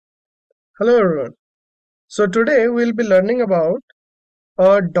Hello everyone. So today we'll be learning about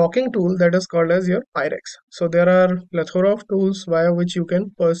a docking tool that is called as your PyRx. So there are plethora of tools via which you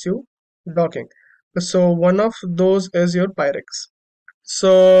can pursue docking. So one of those is your PyRx.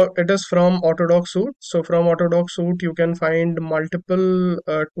 So it is from Autodoc Suite. So from Autodoc Suite you can find multiple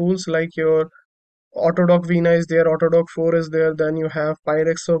tools like your Autodoc Vina is there, Autodoc 4 is there, then you have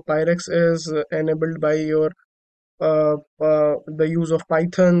PyRx. So PyRx is enabled by your the use of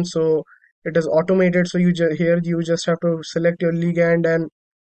Python, so it is automated. So here you just have to select your ligand and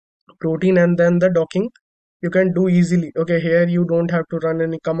protein, and then the docking you can do easily. Okay, here you don't have to run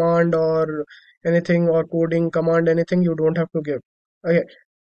any command or anything, or coding command, anything you don't have to give. Okay,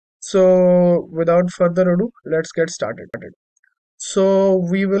 so without further ado, let's get started. So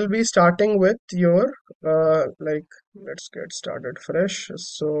we will be starting with your let's get started fresh.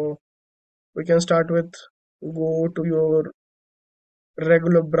 So we can start with, go to your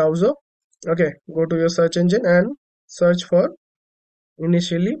regular browser. Okay, go to your search engine and search for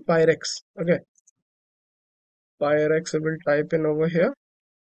initially Pyrex. Okay, Pyrex I will type in over here.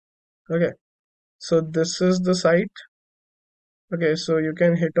 Okay, so this is the site. Okay, so you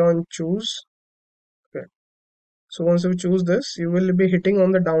can hit on choose. Okay, so once you choose this, you will be hitting on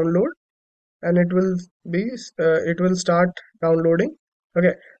the download, and be it will start downloading.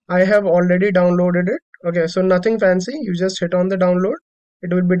 Okay, I have already downloaded it. Okay, so nothing fancy, you just hit on the download,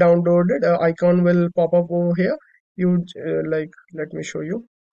 it will be downloaded. Icon will pop up over here. You let me show you.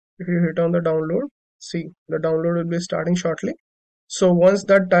 If you hit on the download, see, the download will be starting shortly. So once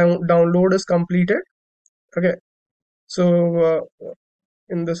that download is completed, okay, so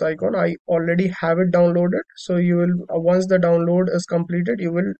in this icon I already have it downloaded. So you will once the download is completed,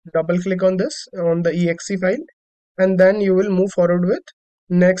 you will double click on this, on the exe file, and then you will move forward with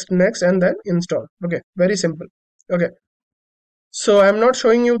next, and then install. Okay, very simple. Okay, so I'm not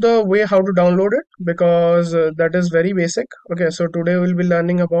showing you the way how to download it, because that is very basic. Okay, so today we'll be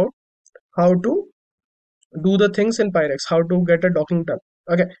learning about how to do the things in Pyrex, how to get a docking done.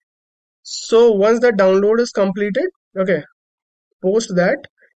 Okay, so once the download is completed, okay, post that,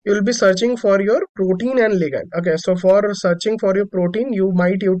 you will be searching for your protein and ligand. Okay, so for searching for your protein, you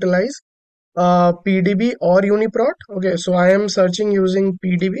might utilize PDB or UniProt. Okay, so I am searching using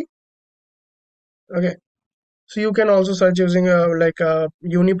PDB. Okay, so you can also search using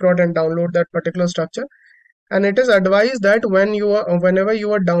UniProt and download that particular structure. And it is advised that whenever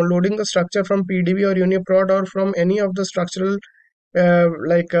you are downloading the structure from PDB or UniProt, or from any of the structural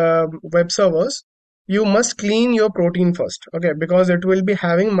web servers, you must clean your protein first. Okay, because it will be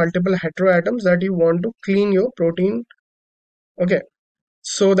having multiple heteroatoms that you want to clean your protein. Okay,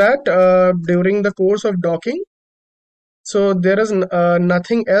 so that during the course of docking, so there is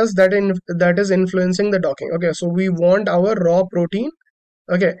nothing else that is influencing the docking. Okay, so we want our raw protein.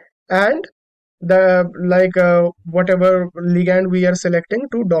 Okay, and the whatever ligand we are selecting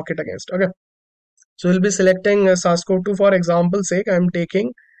to dock it against. Okay, so we'll be selecting SARS-CoV-2 for example sake. I'm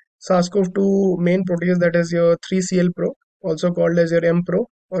taking SARS-CoV-2 main protease, that is your 3CL Pro, also called as your M Pro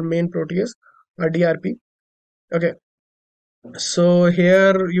or main protease, or DRP. Okay, so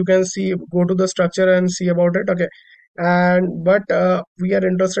here you can see, go to the structure and see about it. Okay, and but we are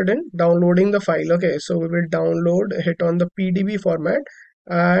interested in downloading the file. Okay, so we will download, hit on the PDB format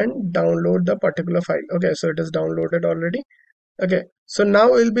and download the particular file. Okay, so it is downloaded already. Okay, so now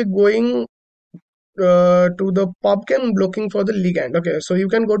we'll be going to the PubChem looking for the ligand. Okay, so you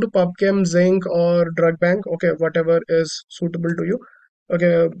can go to PubChem, Zinc, or Drug Bank. Okay, whatever is suitable to you.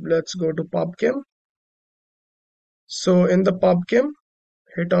 Okay, let's go to PubChem. So in the PubChem,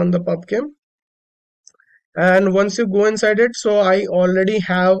 hit on the PubChem, and once you go inside it, so I already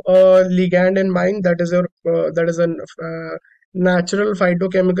have a ligand in mind. That is a natural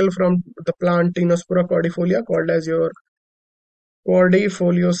phytochemical from the plant Tinospora cordifolia, called as your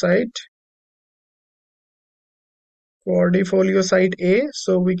cordifoliocyte cordifoliocyte A.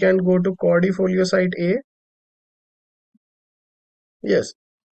 So we can go to cordifoliocyte A. Yes.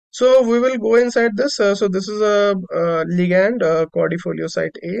 So we will go inside this. So this is a ligand,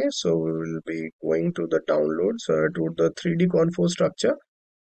 cordifoliocyte A. So we will be going to the downloads, to the 3D conform structure.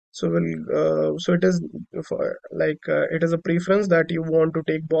 So so it is it is a preference that you want to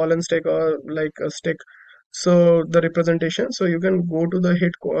take ball and stick, or like a stick. So the representation. So you can go to the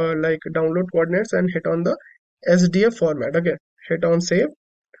download coordinates and hit on the SDF format. Okay, hit on save.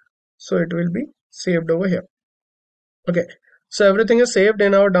 So it will be saved over here. Okay, so everything is saved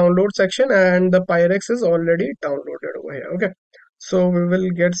in our download section, and the Pyrex is already downloaded over here. Okay, so we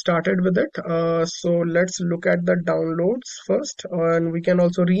will get started with it. So let's look at the downloads first, and we can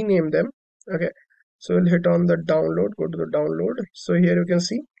also rename them. Okay, so we'll hit on the download, go to the download. So here you can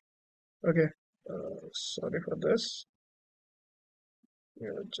see Okay, sorry for this.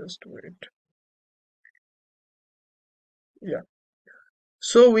 Yeah, just wait. Yeah,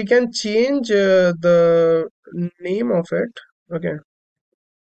 so we can change the name of it. Okay,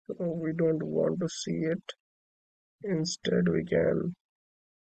 so we don't want to see it. Instead, we can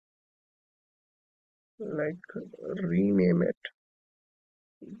like rename it.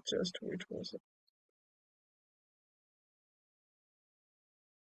 Just wait for a second.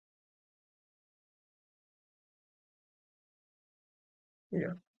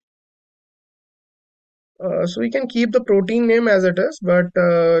 Yeah. So we can keep the protein name as it is, but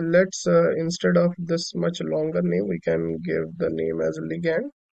let's instead of this much longer name, we can give the name as ligand.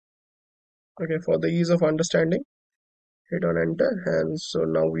 Okay, for the ease of understanding, hit on enter, and so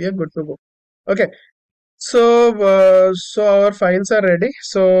now we are good to go. Okay, so our files are ready.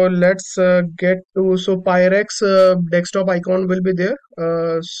 So let's get to PyRx desktop icon will be there.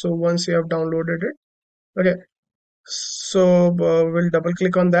 So once you have downloaded it, okay. So we'll double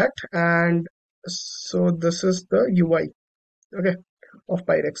click on that, and so this is the UI, okay, of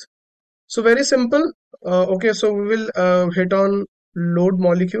PyRx. So very simple. Okay, so we will hit on load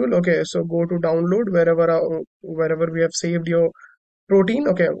molecule. Okay, so go to download wherever we have saved your protein.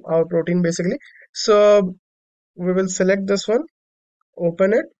 Okay, our protein basically. So we will select this one,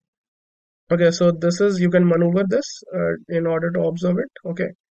 open it. Okay, so this is, you can maneuver this in order to observe it. Okay,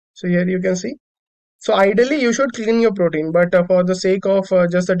 so here you can see. So ideally you should clean your protein, but for the sake of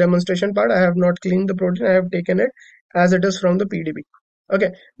just the demonstration part, I have not cleaned the protein. I have taken it as it is from the PDB. Okay,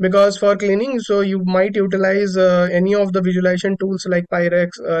 because for cleaning, so you might utilize any of the visualization tools like Pyrex,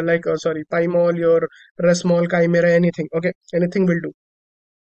 sorry, Pymol, or Resmol, Chimera, anything. Okay, anything will do.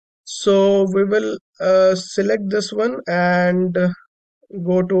 So we will select this one and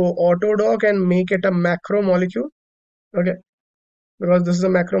go to Autodoc and make it a macro molecule. Okay, because this is a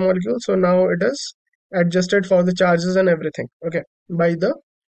macro molecule, so now it is adjusted for the charges and everything. Okay, by the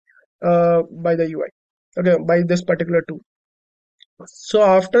UI. Okay, by this particular tool. So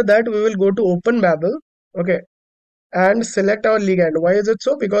after that, we will go to Open Babel. Okay, and select our ligand. Why is it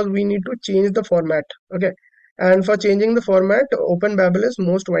so? Because we need to change the format. Okay, and for changing the format, Open Babel is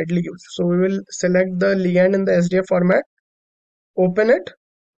most widely used. So we will select the ligand in the SDF format, open it.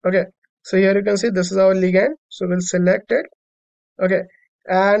 Okay, so here you can see this is our ligand. So we'll select it. Okay,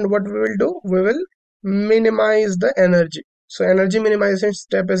 and what we will do, we will minimize the energy. So energy minimization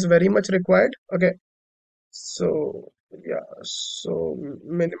step is very much required. Okay, so yeah, so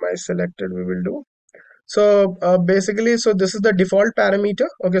minimize selected we will do. So basically, so this is the default parameter.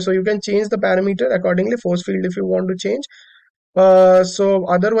 Okay, so you can change the parameter accordingly, force field if you want to change. So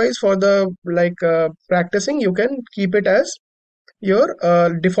otherwise for the practicing, you can keep it as your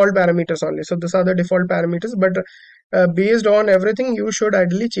default parameters only. So these are the default parameters, but based on everything, you should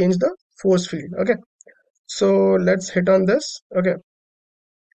ideally change the force field. Okay, so let's hit on this. Okay,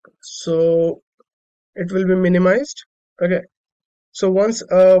 so it will be minimized. Okay, so once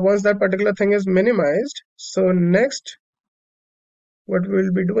that particular thing is minimized, so next what we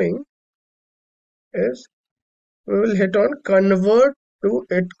will be doing is we will hit on convert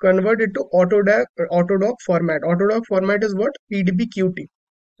it to Autodoc format. Autodoc format is what? PDBQT.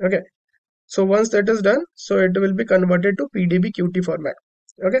 Okay, so once that is done, so it will be converted to PDBQT format.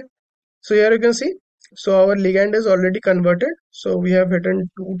 Okay, so here you can see, so our ligand is already converted. So we have hidden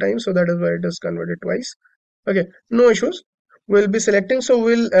 2 times, so that is why it is converted twice. Okay, no issues. We'll be selecting. So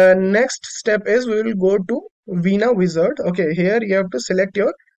we'll next step is we will go to Vina Wizard. Okay, here you have to select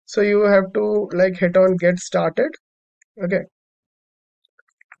your. So you have to like hit on get started. Okay,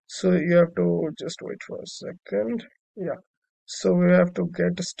 so you have to just wait for a second. Yeah, so we have to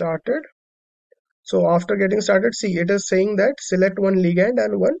get started. So after getting started, see it is saying that select one ligand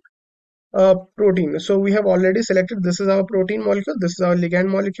and one protein. So we have already selected, this is our protein molecule, this is our ligand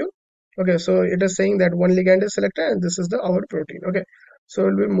molecule. Okay, so it is saying that one ligand is selected and this is the our protein. Okay, so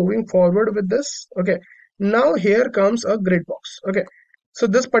we'll be moving forward with this. Okay, now here comes a grid box. Okay, so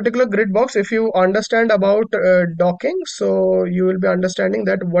this particular grid box, if you understand about docking, so you will be understanding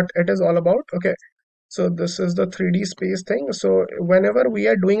that what it is all about. Okay, so this is the 3D space thing. So whenever we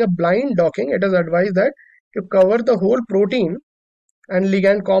are doing a blind docking, it is advised that you cover the whole protein and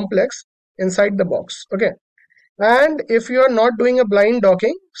ligand complex inside the box. Okay, and if you are not doing a blind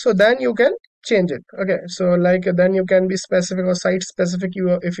docking, so then you can change it. Okay, so like then you can be specific or site specific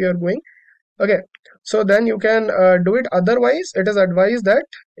if you are going. Okay, so then you can do it. Otherwise it is advised that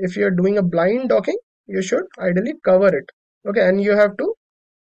if you are doing a blind docking, you should ideally cover it. Okay, and you have to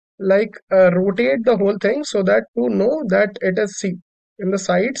rotate the whole thing so that to know that it is, see, in the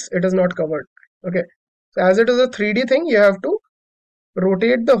sides it is not covered. Okay, so as it is a 3D thing, you have to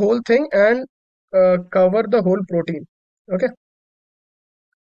rotate the whole thing and cover the whole protein. Okay,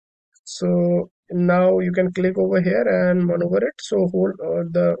 so now you can click over here and maneuver it. So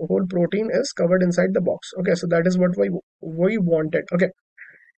the whole protein is covered inside the box. Okay, so that is what we wanted. Okay,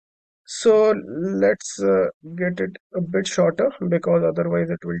 so let's get it a bit shorter because otherwise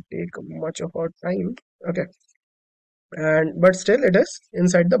it will take much of our time. Okay, and but still it is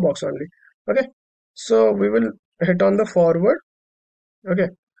inside the box only. Okay, so we will hit on the forward. Okay,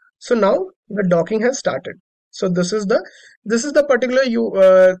 so now the docking has started. So this is the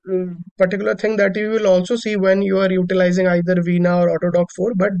particular thing that you will also see when you are utilizing either Vina or Autodock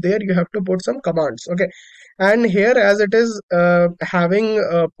 4, but there you have to put some commands. Okay, and here as it is having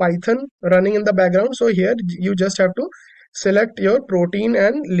Python running in the background, so here you just have to select your protein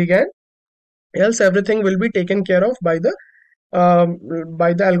and ligand, else everything will be taken care of um,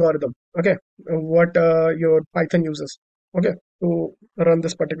 by the algorithm. Okay, what your Python uses. Okay, to run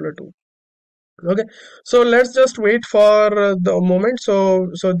this particular tool. Okay, so let's just wait for the moment. So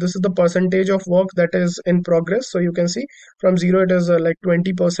this is the percentage of work that is in progress. So you can see from 0 it is like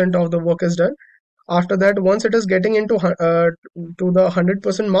 20% of the work is done. After that, once it is getting into to the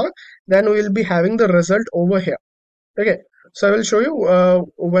 100% mark, then we will be having the result over here. Okay, so I will show you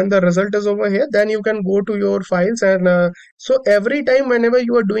when the result is over here, then you can go to your files and so every time whenever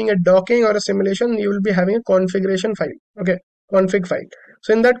you are doing a docking or a simulation, you will be having a configuration file. Okay, config file.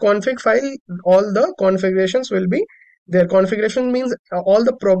 So in that config file, all the configurations will be there. Configuration means all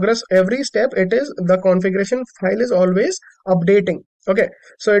the progress, every step, it is the configuration file is always updating. Okay,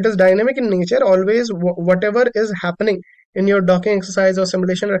 so it is dynamic in nature, always whatever is happening in your docking exercise or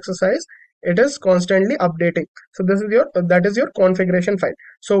simulation exercise, it is constantly updating. So this is your that is your configuration file.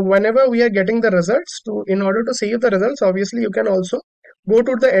 So whenever we are getting the results, to in order to save the results, obviously you can also go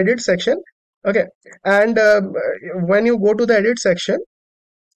to the edit section. Okay, and when you go to the edit section,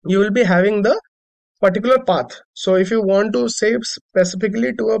 you will be having the particular path. So if you want to save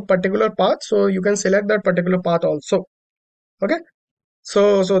specifically to a particular path, so you can select that particular path also. Okay,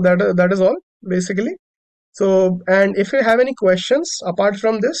 so that is all basically. So, and if you have any questions apart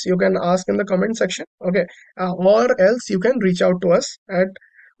from this, you can ask in the comment section. Okay, or else you can reach out to us at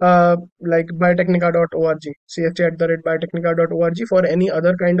like biotechnica.org, cst@biotechnica.org for any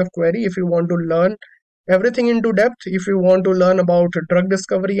other kind of query. If you want to learn everything into depth, if you want to learn about drug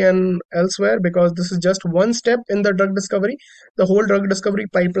discovery and elsewhere, because this is just one step in the drug discovery, the whole drug discovery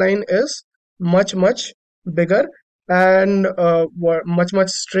pipeline is much bigger and much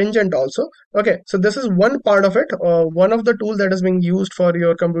stringent also. Okay, so this is one part of it, one of the tools that is being used for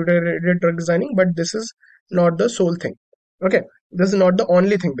your computer aided drug designing, but this is not the sole thing. Okay, this is not the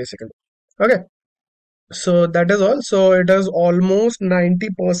only thing basically. Okay, so that is all. So it is almost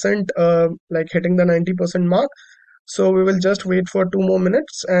 90%, like hitting the 90% mark. So we will just wait for 2 more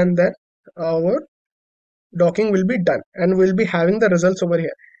minutes and then our docking will be done and we'll be having the results over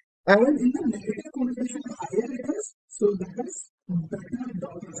here. And in the negative connotation, the higher it is, so that is better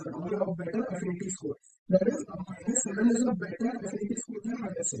docking score or a better affinity score. That is, a -7 is a better affinity score than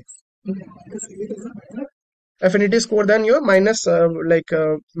 -6. Okay, -8 is a better affinity score than your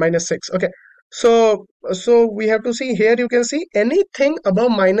 -6. Okay, so we have to see here. You can see anything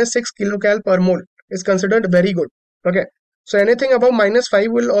above -6 kilocal per mole is considered very good. Okay, so anything above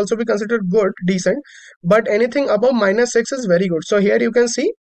 -5 will also be considered good, decent, but anything above -6 is very good. So here you can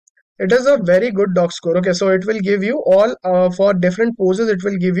see it is a very good doc score. Okay, so it will give you all for different poses, it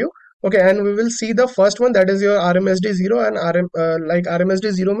will give you. Okay, and we will see the first one, that is your RMSD 0, and like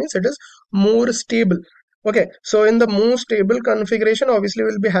RMSD 0 means it is more stable. Okay, so in the more stable configuration, obviously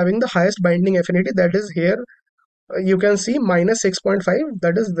we'll be having the highest binding affinity, that is here. You can see -6.5,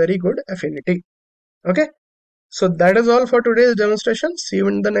 that is very good affinity. Okay, so that is all for today's demonstration. See you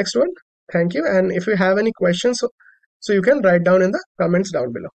in the next one. Thank you, and if you have any questions, so you can write down in the comments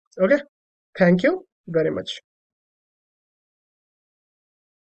down below. Okay, thank you very much.